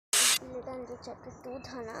Then जो chapter 2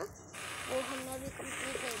 था ना वो हमने अभी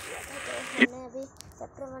कंप्लीट नहीं किया था, तो हमने अभी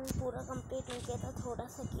चैप्टर 1 पूरा कंप्लीट नहीं किया था, थोड़ा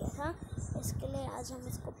सा किया था। इसके लिए आज हम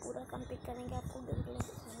इसको पूरा कंप्लीट करेंगे, आपको गेम प्ले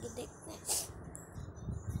दिखाएंगे। देखते हैं,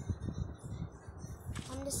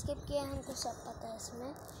 हमने स्किप किया, हमको सब पता है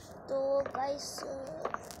इसमें। तो गाइस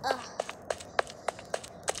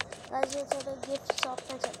ये चलो गिफ्ट शॉप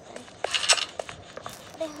में चलते हैं।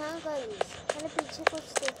 अरे हाँ गाइस, मैंने पीछे कुछ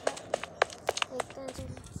देखा, देखते हैं।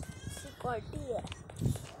 चलो सिक्योरिटी है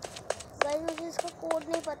गाइस, मुझे इसका कोड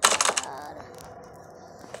नहीं पता यार,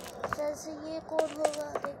 जैसे ये कोड होगा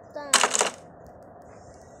देखता हूँ।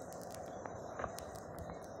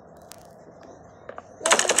 ये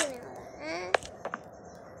कोड देने वाला है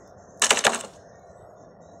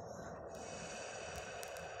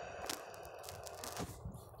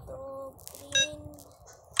तो ग्रीन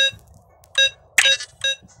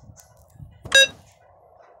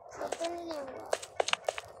ओपन नहीं होगा।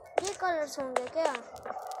 ये कलर्स होंगे क्या?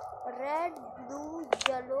 Red blue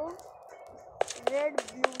yellow, red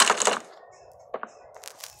blue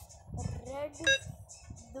red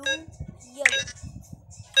blue yellow,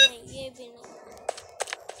 नहीं ये भी नहीं।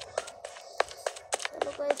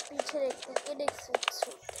 चलो कोई पीछे देखते हैं, ये देख सकते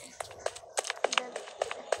हैं।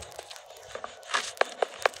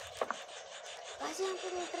 वैसे यहाँ पे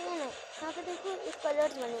देख रहे हैं ना, यहाँ पे देखो एक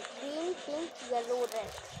कलर्स बने, green pink yellow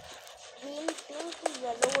red, green pink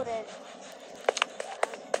yellow red,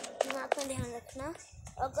 दिमाग में ध्यान रखना।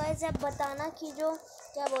 और गाइस आप बताना कि जो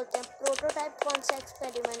क्या बोलते हैं प्रोटोटाइप कौन सा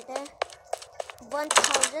एक्सपेरिमेंट है,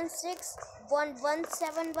 1006,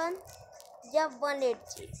 1171 या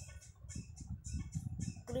 180।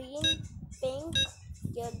 Green pink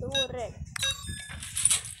yellow red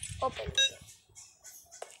open.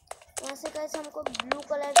 यहाँ से गाइस हमको ब्लू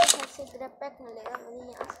कलर के साथ से ग्रैब पैक मिलेगा, मुझे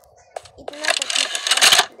यहाँ इतना तक नहीं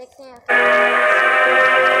पता, देखते हैं।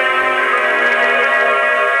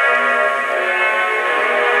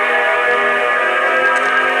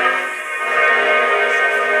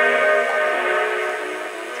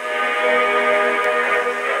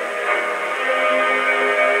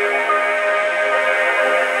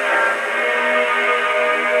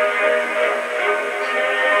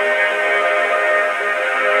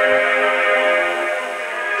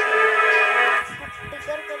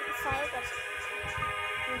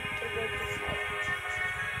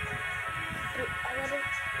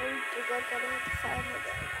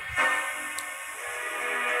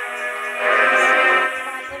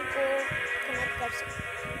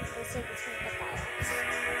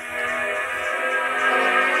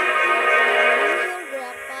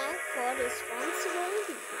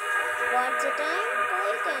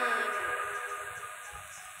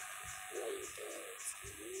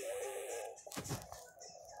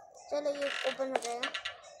 चलो ये ओपन हो जाएगा।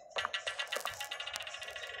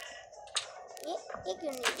 ये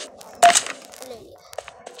क्यों नहीं ले लिया?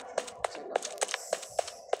 चलो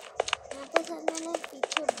यहाँ पे सर मैंने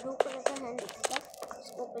पीछे ब्लू कलर का हैंड देखा था,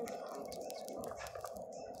 उसको ओपन करता हूँ।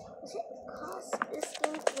 वैसे खास इस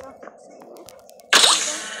गेम की ग्राफिक्स नहीं है,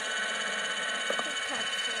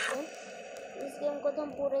 इस गेम को तो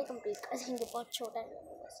हम पूरा ही कंप्लीट कर देंगे, बहुत छोटा है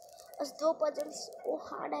बस 2 पजल्स वो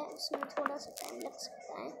हार्ड है, उसमें थोड़ा सा टाइम लग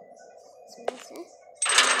सकता है। इसमें से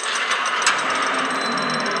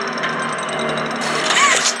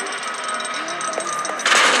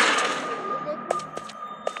देखो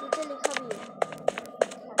नीचे लिखा भी है,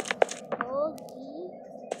 होगी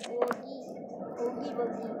होगी होगी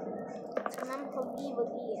वगी, इसका नाम होगी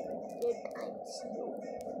वगी है,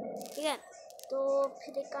 ठीक है। तो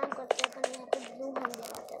फिर एक काम करते हैं, अपन यहाँ पे ब्लू हैंड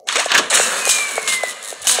लगाते हैं।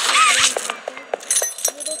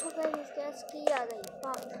 ये देखो गाइस, इसके पास की आ गई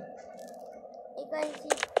पावर, एक ऐसी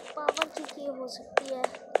पावर की हो सकती है,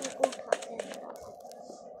 इनको उठाते हैं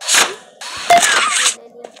ले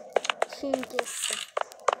लिया शीन के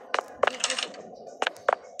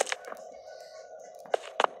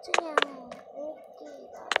ओके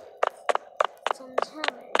समझा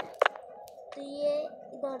मैंने। तो ये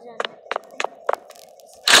इधर जाना है,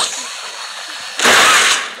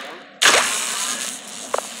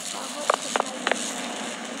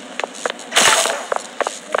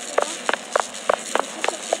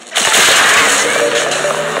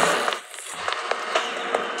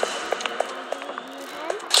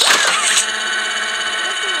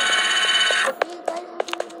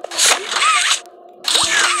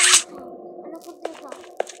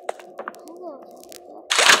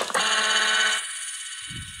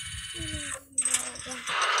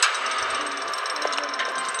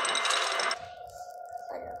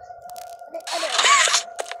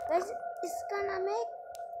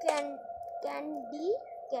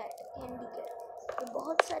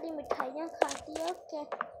 सारी मिठाइयाँ खाती है,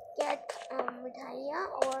 कैट मिठाइयाँ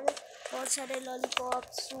और बहुत सारे लॉलीपॉप,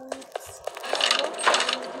 स्वीट्स, बहुत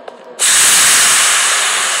सारी मीठी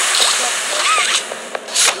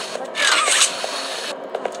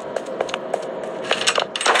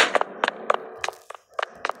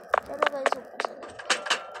चलो गाइस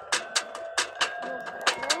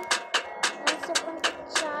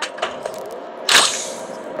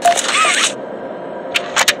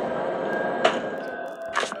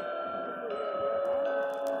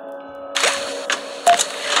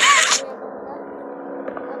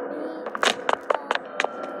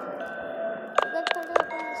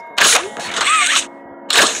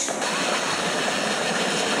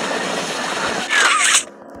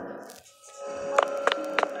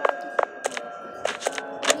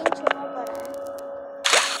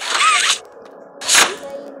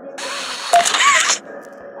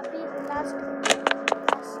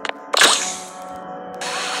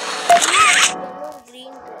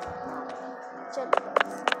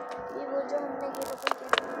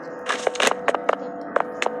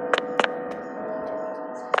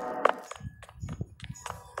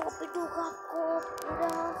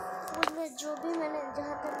जो भी मैंने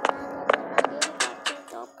जहाँ तक बनाया था आगे की बात करें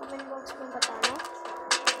तो आप कमेंट बॉक्स में बताना।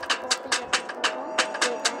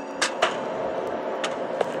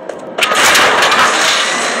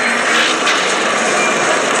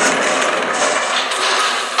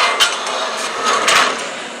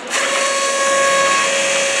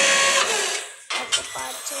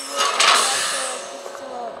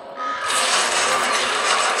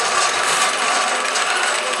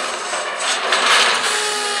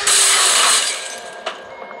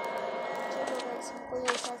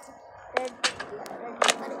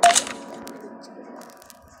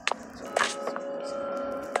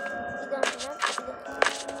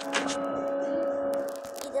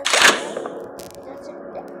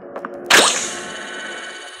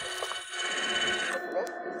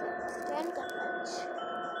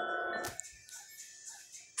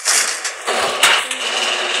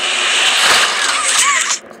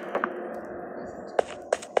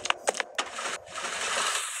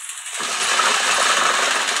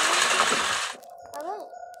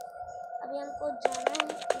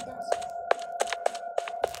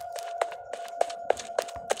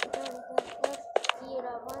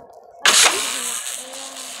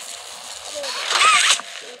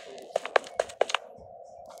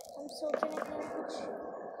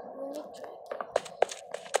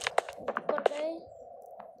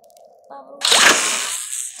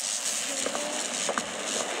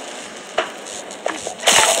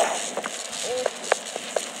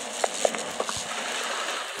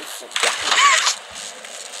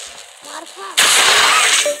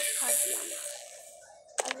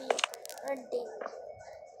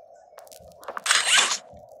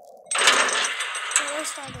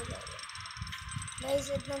 स्टार्ट हो गया गाइस,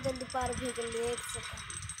 इतना जल्दी पार भी कर लिए 1 सेकंड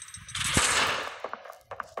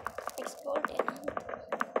एक्सपोर्ट है ना।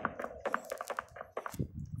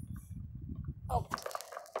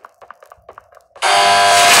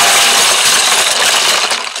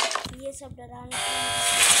 ये सब डराने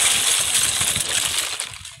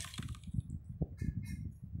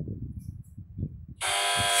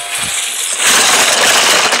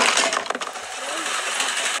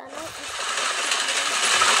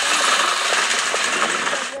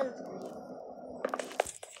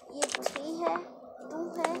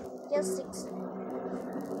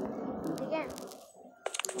ठीक है।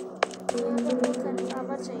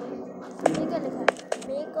 पावर चाहिए, ठीक है, लिखा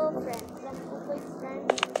मेक अ फ्रेंड, आपको कोई फ्रेंड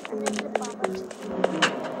करने के लिए पावर चाहिए।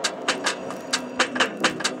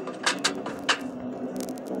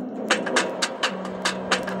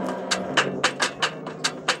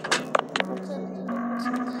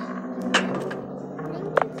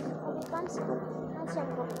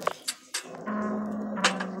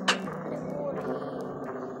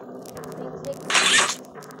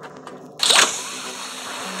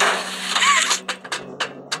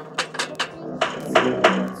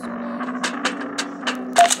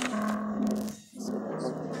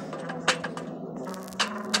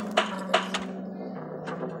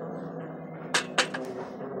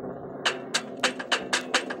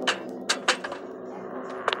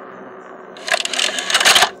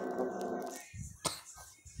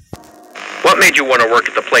 What made you want to work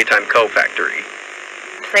at the Playtime Co. factory?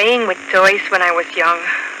 Playing with toys when I was young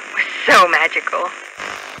was so magical.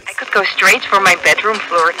 I could go straight from my bedroom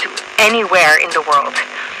floor to anywhere in the world.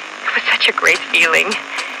 It was such a great feeling.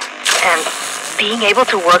 And being able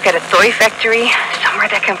to work at a toy factory, somewhere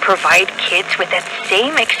that can provide kids with that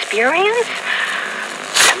same experience,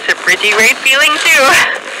 that's a pretty great feeling too.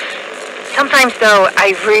 Sometimes, though,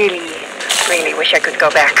 I really wish I could go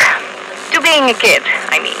back. To being a kid,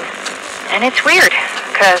 I mean. And it's weird,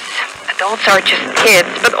 because adults are just kids,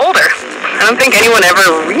 but older. I don't think anyone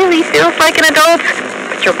ever really feels like an adult,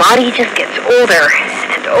 but your body just gets older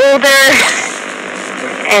and older,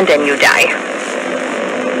 and then you die.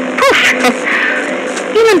 Poof!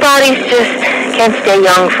 Human bodies just can't stay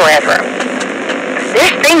young forever.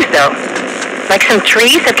 There's things, though, like some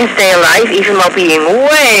trees that can stay alive even while being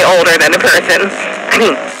way older than a person. I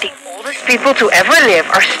mean, the oldest people to ever live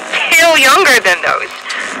are still younger than those.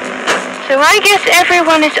 So I guess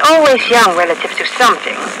everyone is always young relative to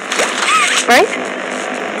something. Right?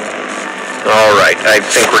 All right, I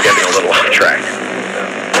think we're getting a little off track.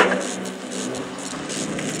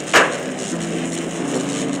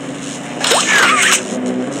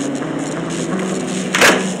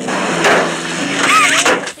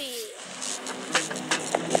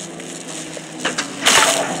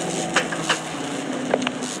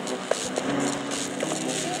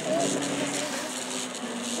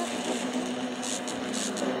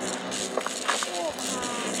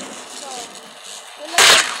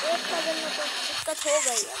 दिक्कत हो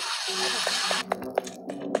गई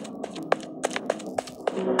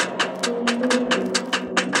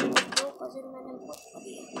दो puzzle मैंने बहुत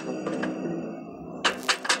पढ़ी है।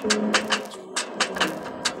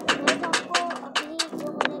 आपको अभी जो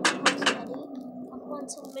मैंने कमेंट्स करी आपको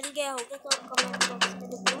आंसर मिल गया होगा, तो आप कमेंट बॉक्स में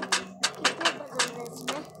लिखो कितने पजल है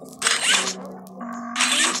इसमें।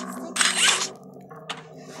 6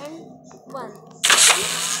 and 1।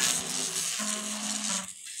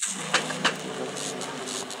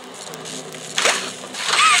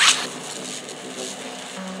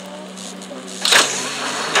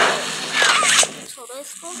 छोड़ो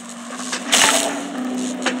इसको।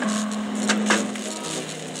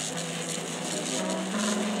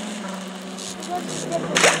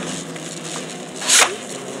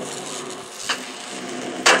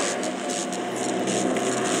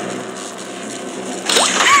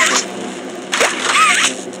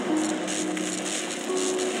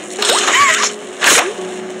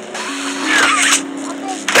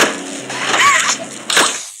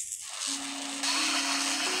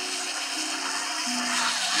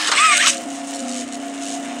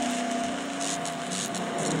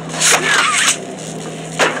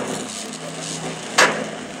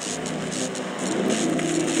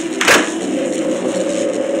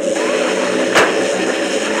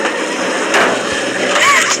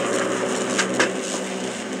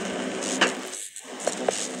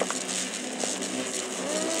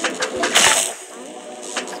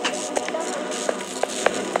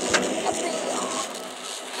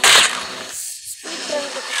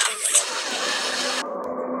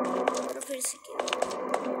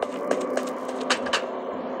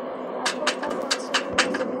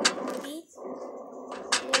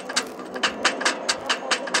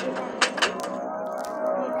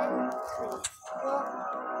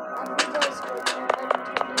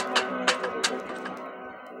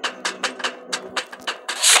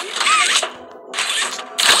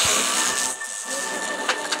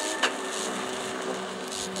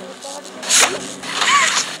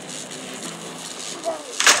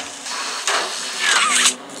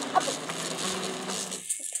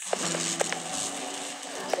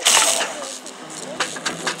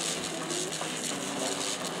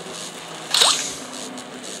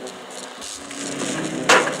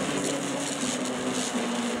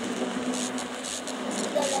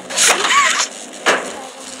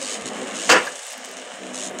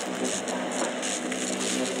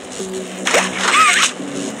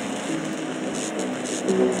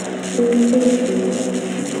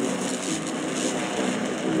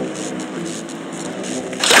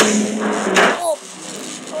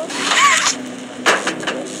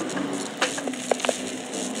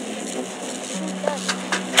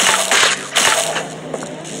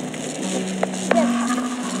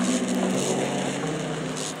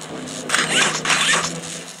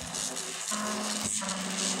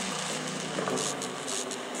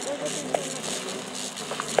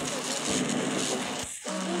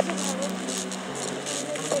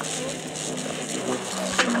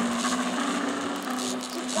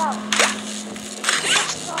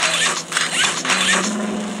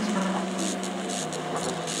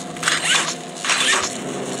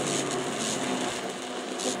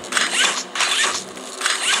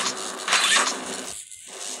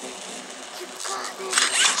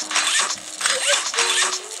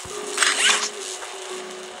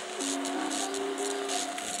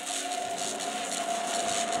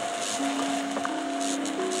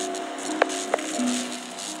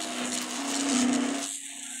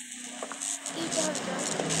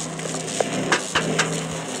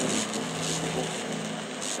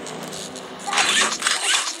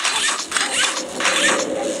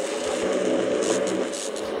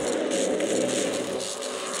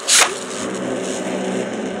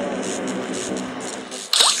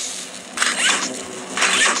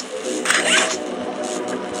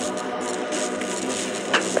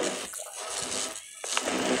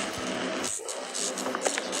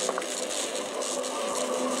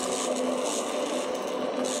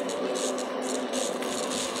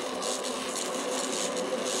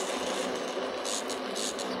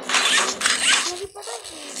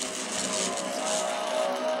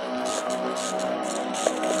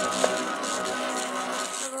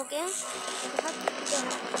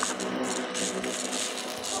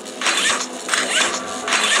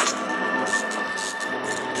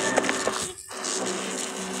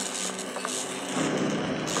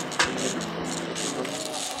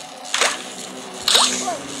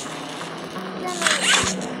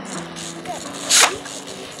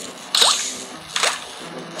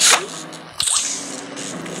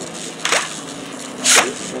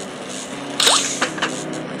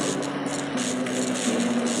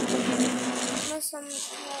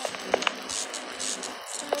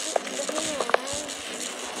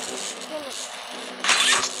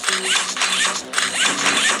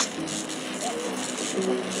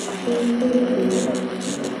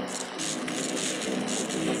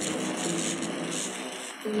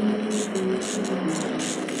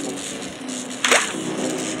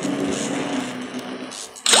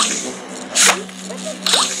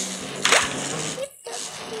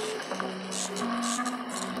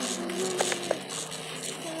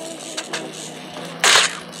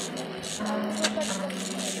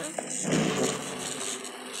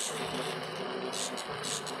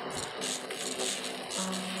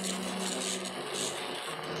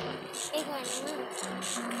 एक है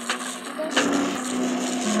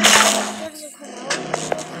ना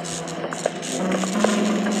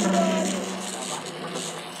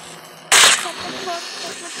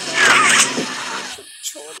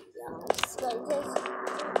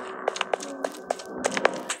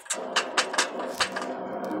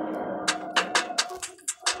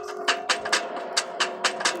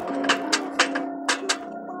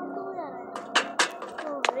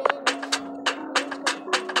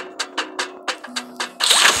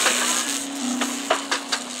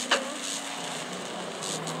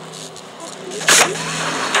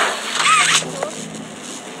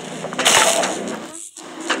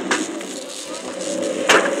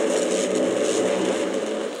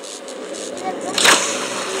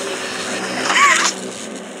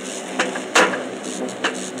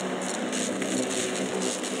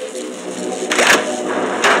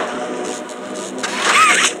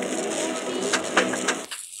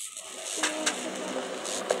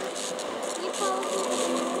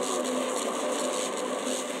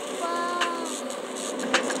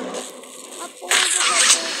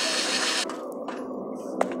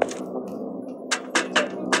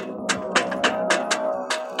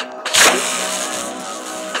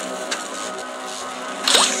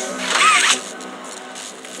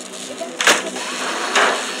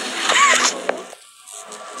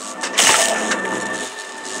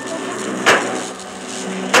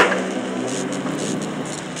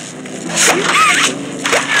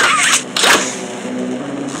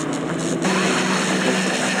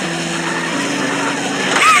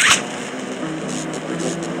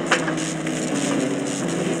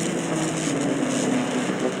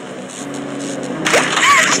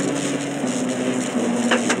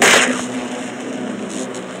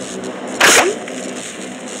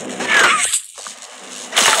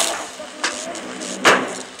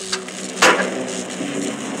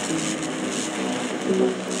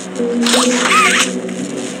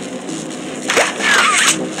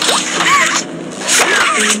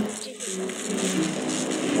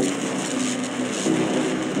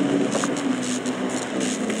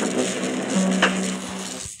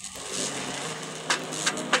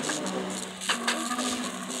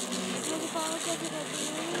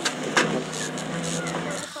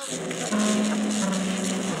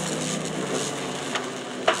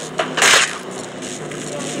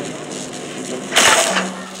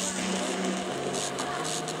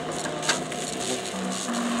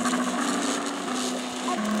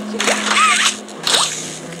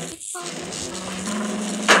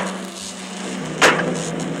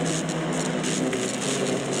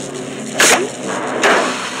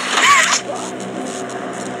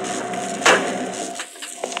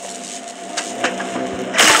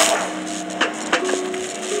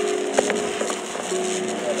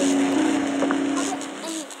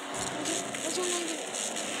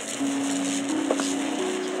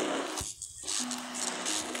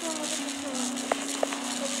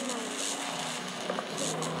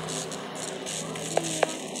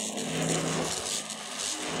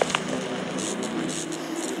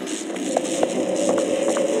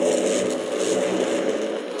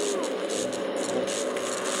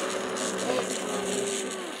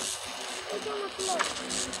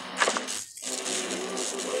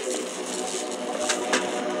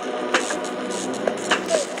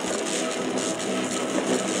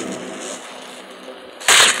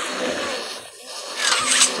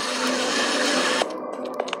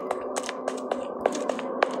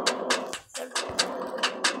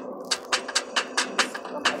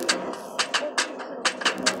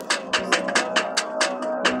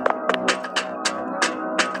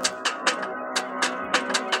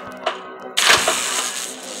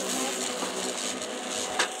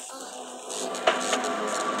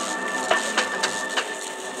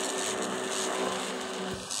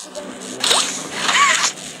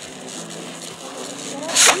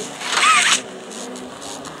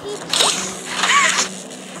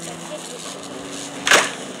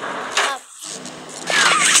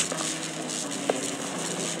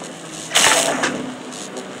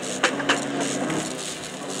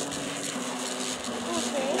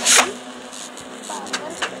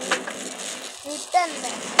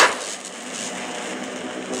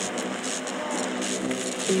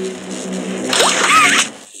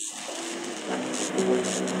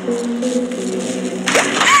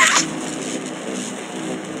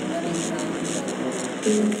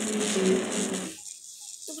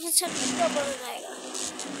ऊपर हो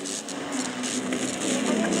जाएगा।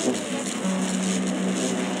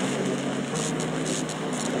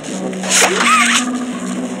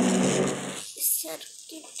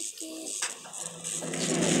 सर्किट के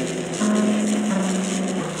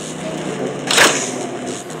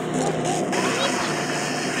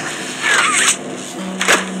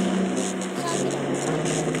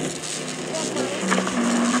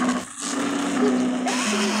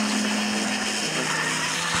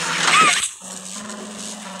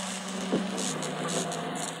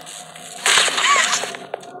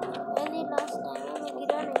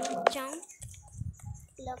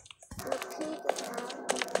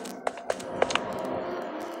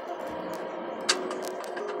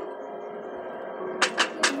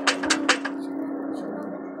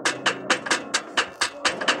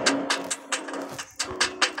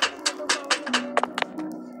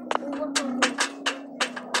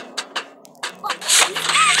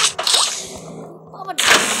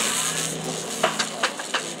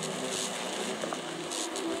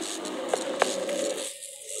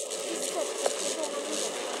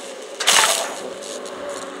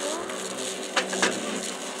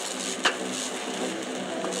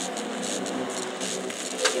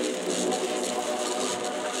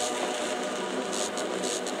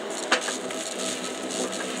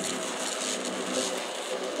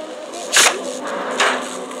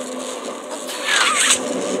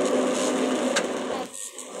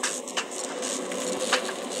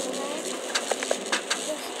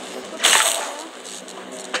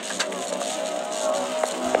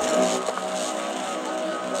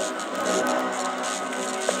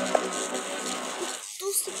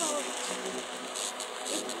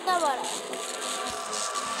इतना बड़ा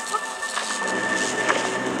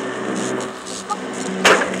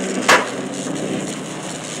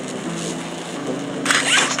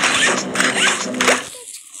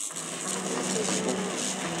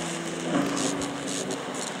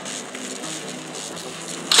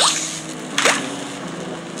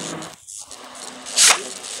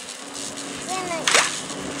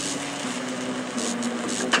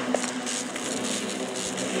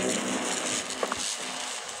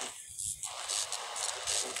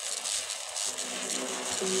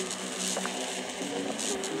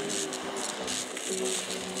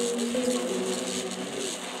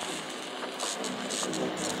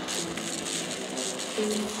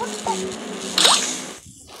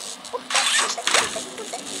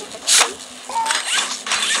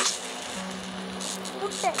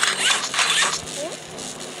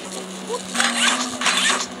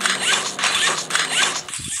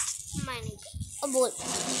बोल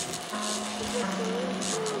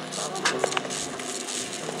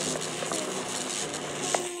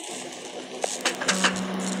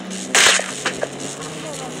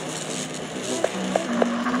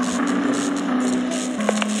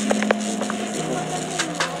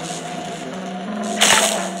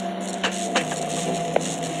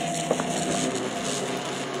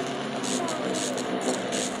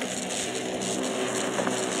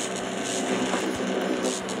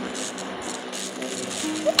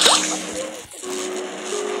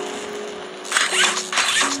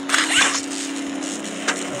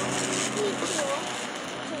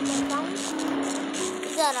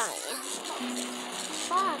इधर आए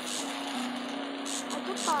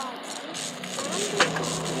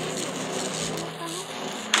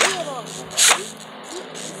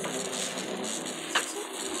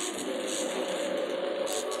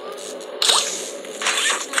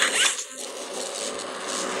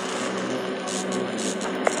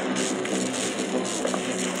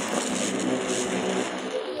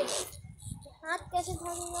हाथ कैसे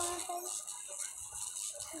भागेगा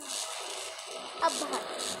अब बाहर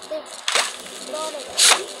देख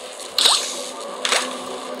दौड़ेगा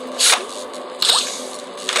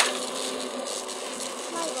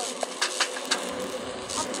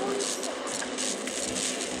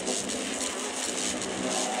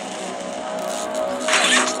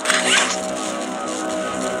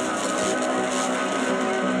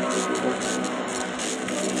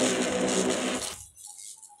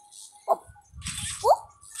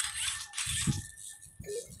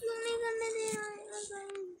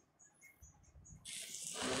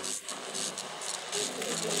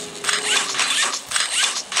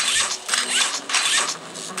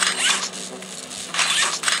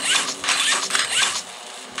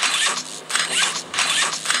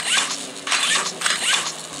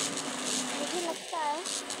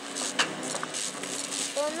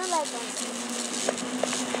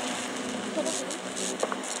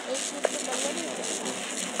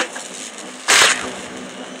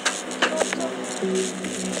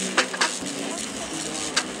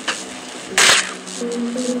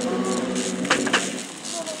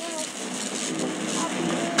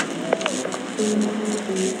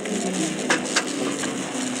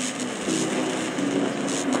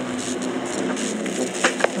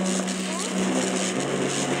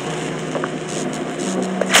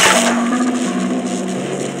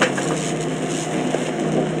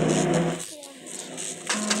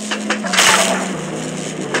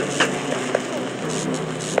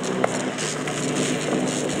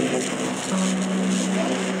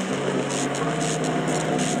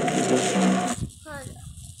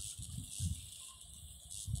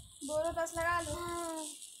बोलो 10 लगा लो।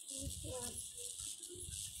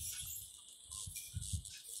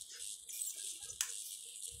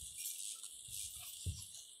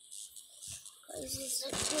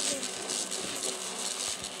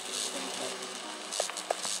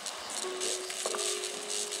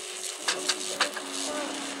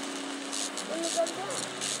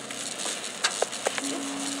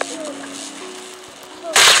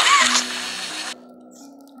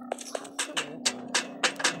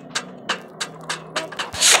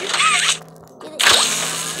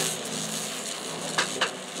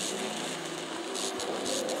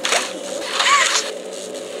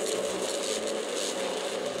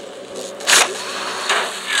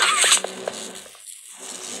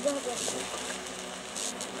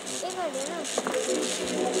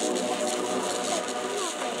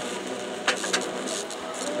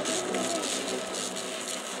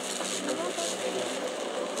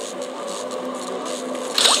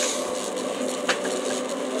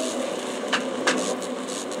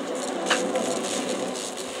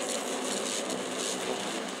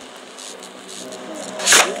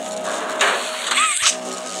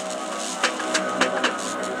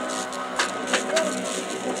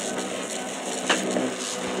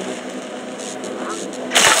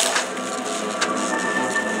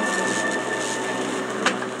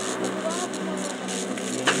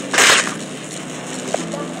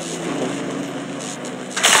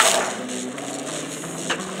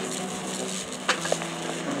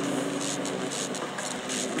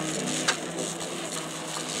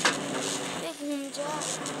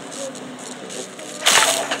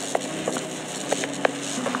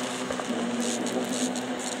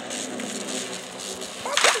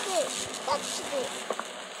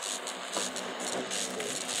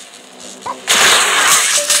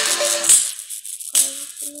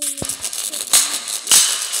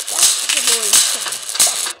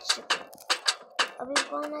 अभी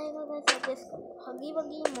कौन आएगा मैं सजेस्ट करूँ हगी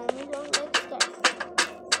वगी मम्मी डोंट लाइक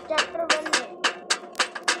चैप्टर 1 में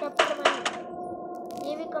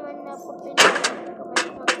ये भी कमेंट में आपको पिन कमेंट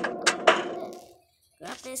में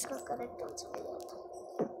आपने इसका करेक्ट आंसर दिया था।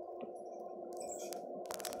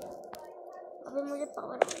 अभी मुझे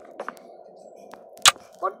पावर ऑन करना है।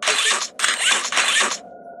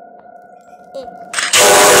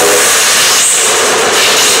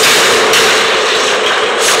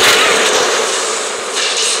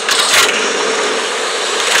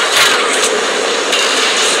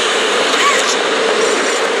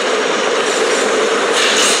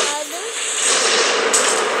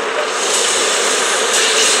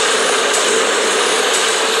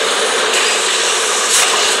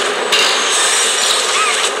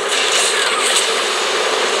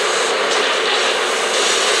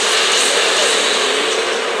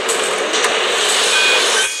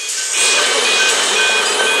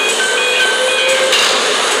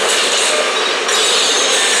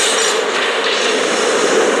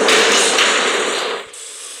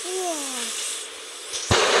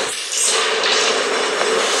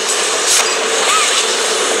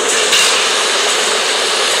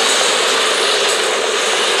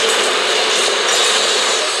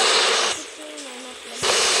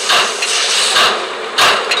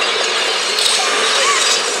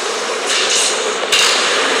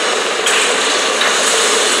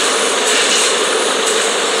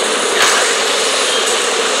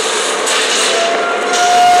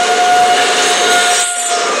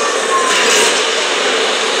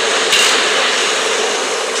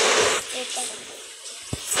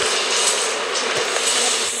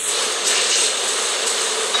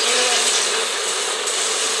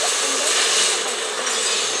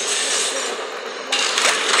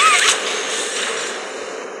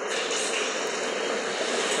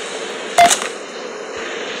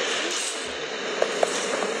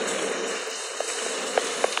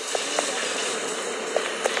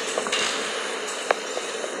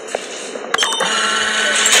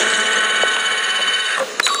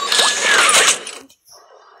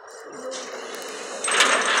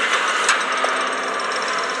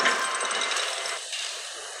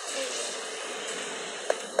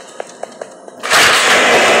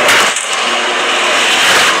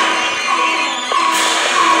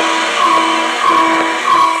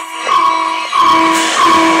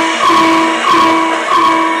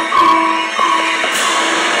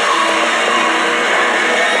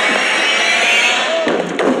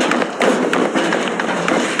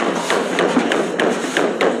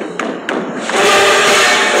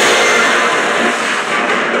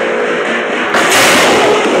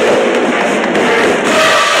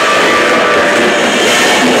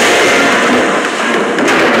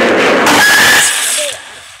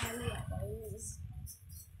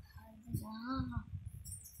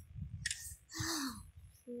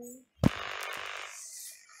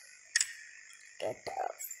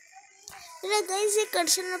 गाइस ये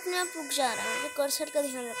कर्सर अपने आप रुक जा रहा है, मुझे कर्सर का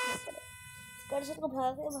ध्यान रखना पड़ेगा। कर्सर को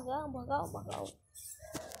भगाओ भगाओ भगाओ।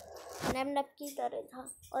 नैप की तरह था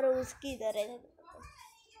और उसकी तरह था।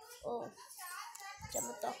 ओ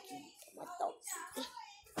चमत्कारी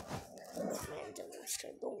मैं जब से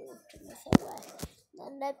दो में से हुआ है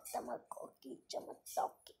नैप तमकी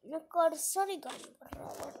चमत्कारी मैं कर्सर ही काम कर रहा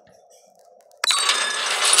हूँ।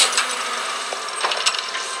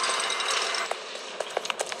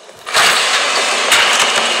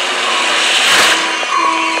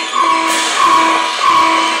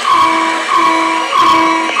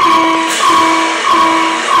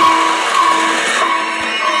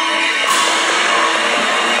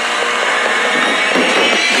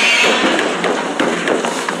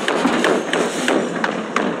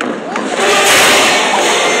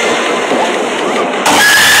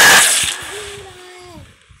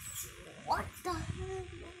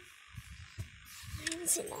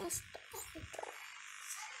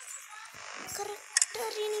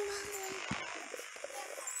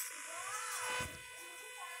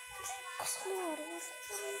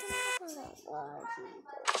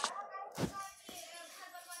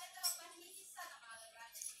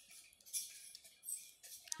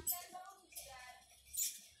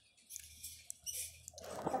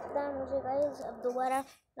 लगता है मुझे गाइस अब दोबारा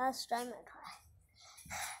लास्ट टाइम बैठा है,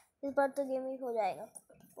 इस बार तो गेम ही हो जाएगा।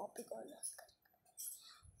 पॉपी को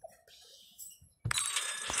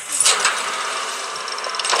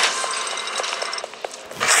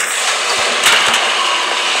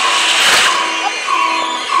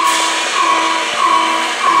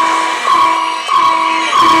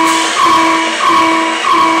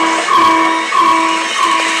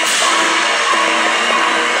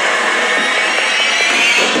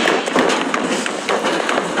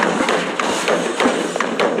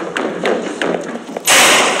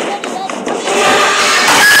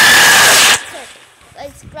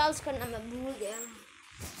क्राउच करना मैं भूल गया।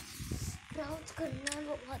 क्राउच करना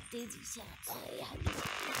बहुत तेजी से आता है यार।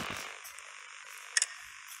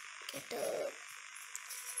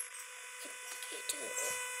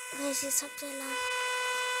 वैसे सब चला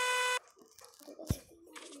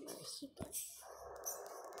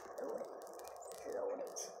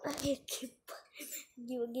ये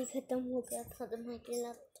खत्म हो गया था तो मैं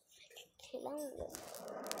खिलाऊंगा।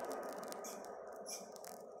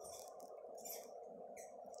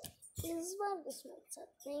 इस बार इसमें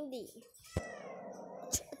साथ नहीं दी।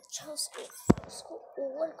 अच्छा उसको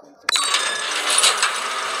ओवर कॉन्फिडेंस